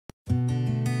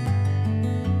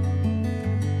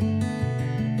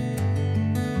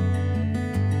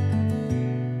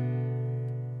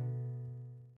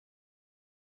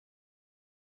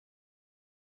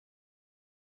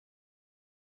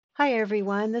Hi,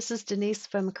 everyone. This is Denise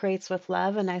from Creates with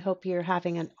Love, and I hope you're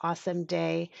having an awesome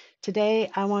day.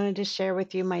 Today, I wanted to share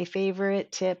with you my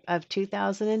favorite tip of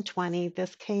 2020.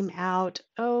 This came out,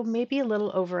 maybe a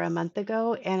little over a month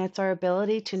ago, and it's our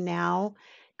ability to now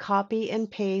copy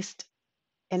and paste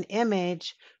an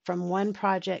image from one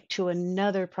project to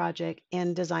another project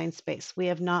in Design Space. We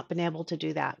have not been able to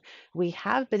do that. We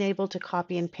have been able to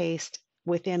copy and paste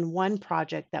within one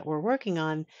project that we're working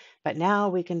on, but now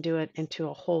we can do it into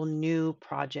a whole new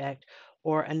project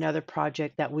or another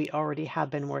project that we already have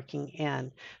been working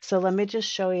in. So let me just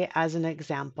show you as an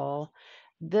example.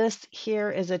 This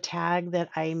here is a tag that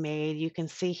I made. You can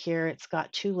see here it's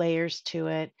got two layers to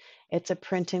it. It's a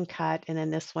print and cut, and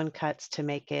then this one cuts to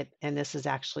make it, and this is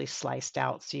actually sliced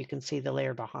out so you can see the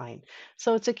layer behind.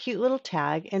 So it's a cute little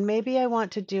tag, and maybe I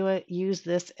want to use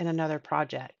this in another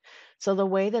project. So the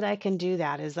way that I can do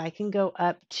that is I can go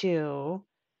up to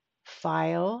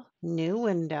File, New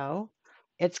Window.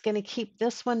 It's going to keep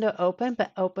this window open,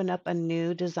 but open up a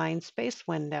new Design Space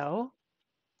window.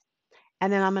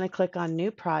 And then I'm going to click on New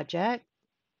Project.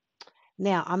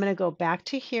 Now I'm going to go back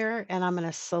to here and I'm going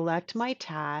to select my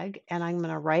tag and I'm going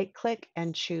to right click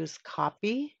and choose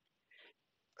copy,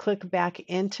 click back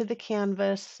into the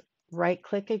canvas, right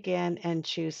click again and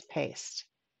choose paste.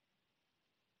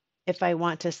 If I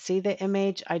want to see the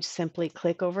image, I simply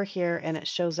click over here and it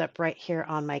shows up right here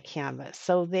on my canvas.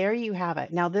 So there you have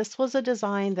it. Now this was a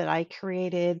design that I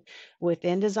created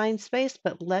within Design Space,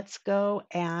 but let's go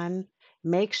and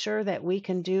make sure that we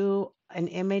can do an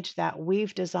image that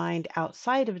we've designed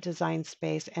outside of Design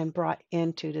Space and brought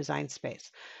into Design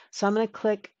Space. So I'm going to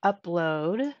click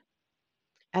Upload.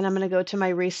 And I'm going to go to my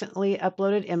recently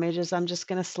uploaded images. I'm just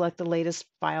going to select the latest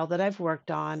file that I've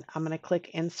worked on. I'm going to click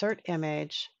Insert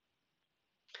Image.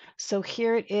 So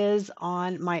here it is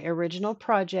on my original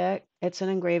project. It's an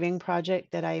engraving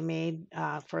project that I made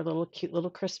for a little cute little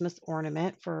Christmas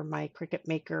ornament for my Cricut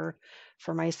maker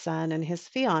for my son and his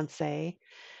fiance.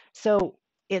 So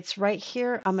it's right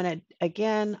here. I'm going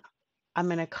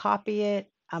to copy it.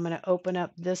 I'm going to open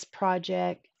up this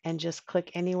project and just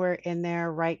click anywhere in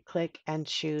there, right click and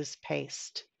choose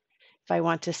paste. If I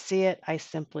want to see it, I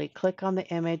simply click on the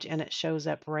image and it shows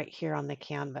up right here on the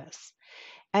canvas.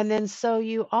 And then so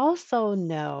you also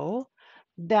know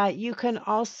that you can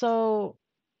also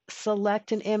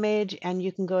select an image and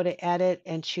you can go to edit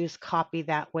and choose copy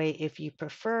that way if you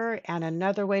prefer. And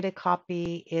another way to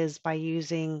copy is by you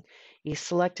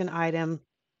select an item,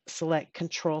 select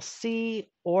Control C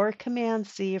or Command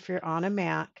C if you're on a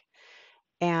Mac,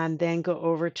 and then go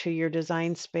over to your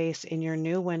design space in your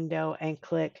new window and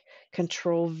click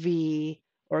Control V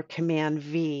or Command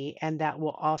V, and that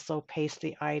will also paste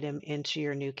the item into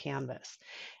your new canvas.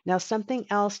 Now, something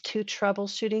else, two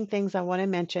troubleshooting things I want to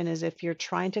mention is if you're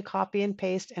trying to copy and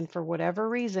paste and for whatever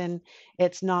reason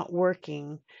it's not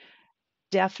working,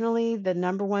 definitely the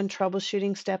number one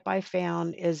troubleshooting step I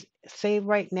found is say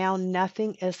right now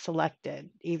nothing is selected,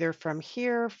 either from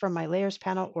here, from my layers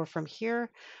panel, or from here.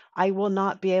 I will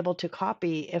not be able to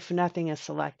copy if nothing is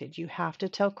selected. You have to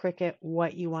tell Cricut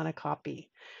what you want to copy.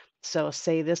 So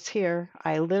say this here,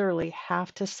 I literally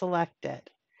have to select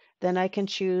it. Then I can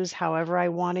choose however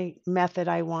method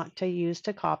I want to use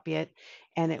to copy it,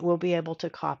 and it will be able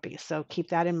to copy. So keep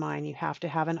that in mind. You have to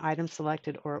have an item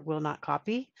selected or it will not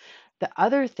copy. The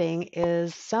other thing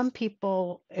is some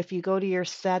people, if you go to your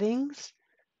settings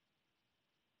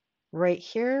right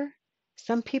here,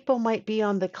 some people might be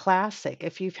on the classic.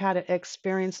 If you've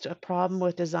experienced a problem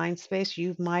with Design Space,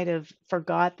 you might have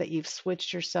forgot that you've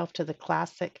switched yourself to the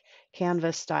classic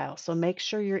canvas style. So make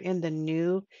sure you're in the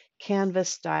new canvas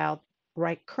style.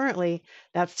 Right currently,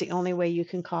 that's the only way you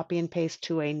can copy and paste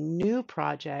to a new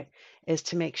project is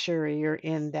to make sure you're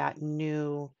in that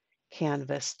new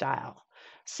canvas style.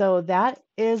 So that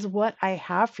is what I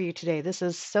have for you today. This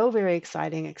is so very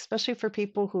exciting, especially for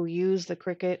people who use the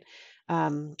Cricut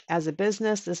as a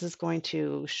business. This is going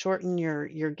to shorten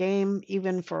your game.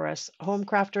 Even for us home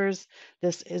crafters,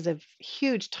 this is a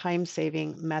huge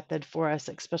time-saving method for us,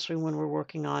 especially when we're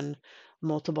working on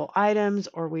multiple items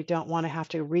or we don't want to have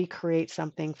to recreate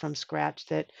something from scratch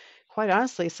that, quite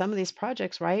honestly, some of these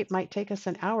projects, right, might take us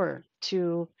an hour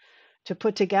to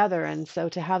put together. And so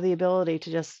to have the ability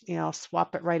to just,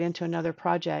 swap it right into another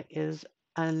project is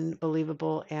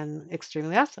unbelievable and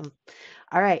extremely awesome.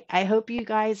 All right. I hope you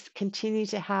guys continue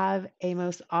to have a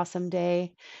most awesome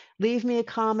day. Leave me a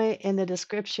comment in the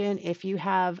description if you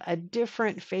have a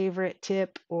different favorite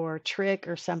tip or trick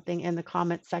or something in the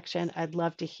comment section. I'd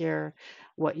love to hear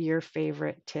what your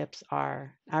favorite tips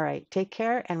are. All right. Take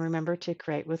care and remember to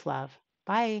create with love.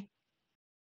 Bye.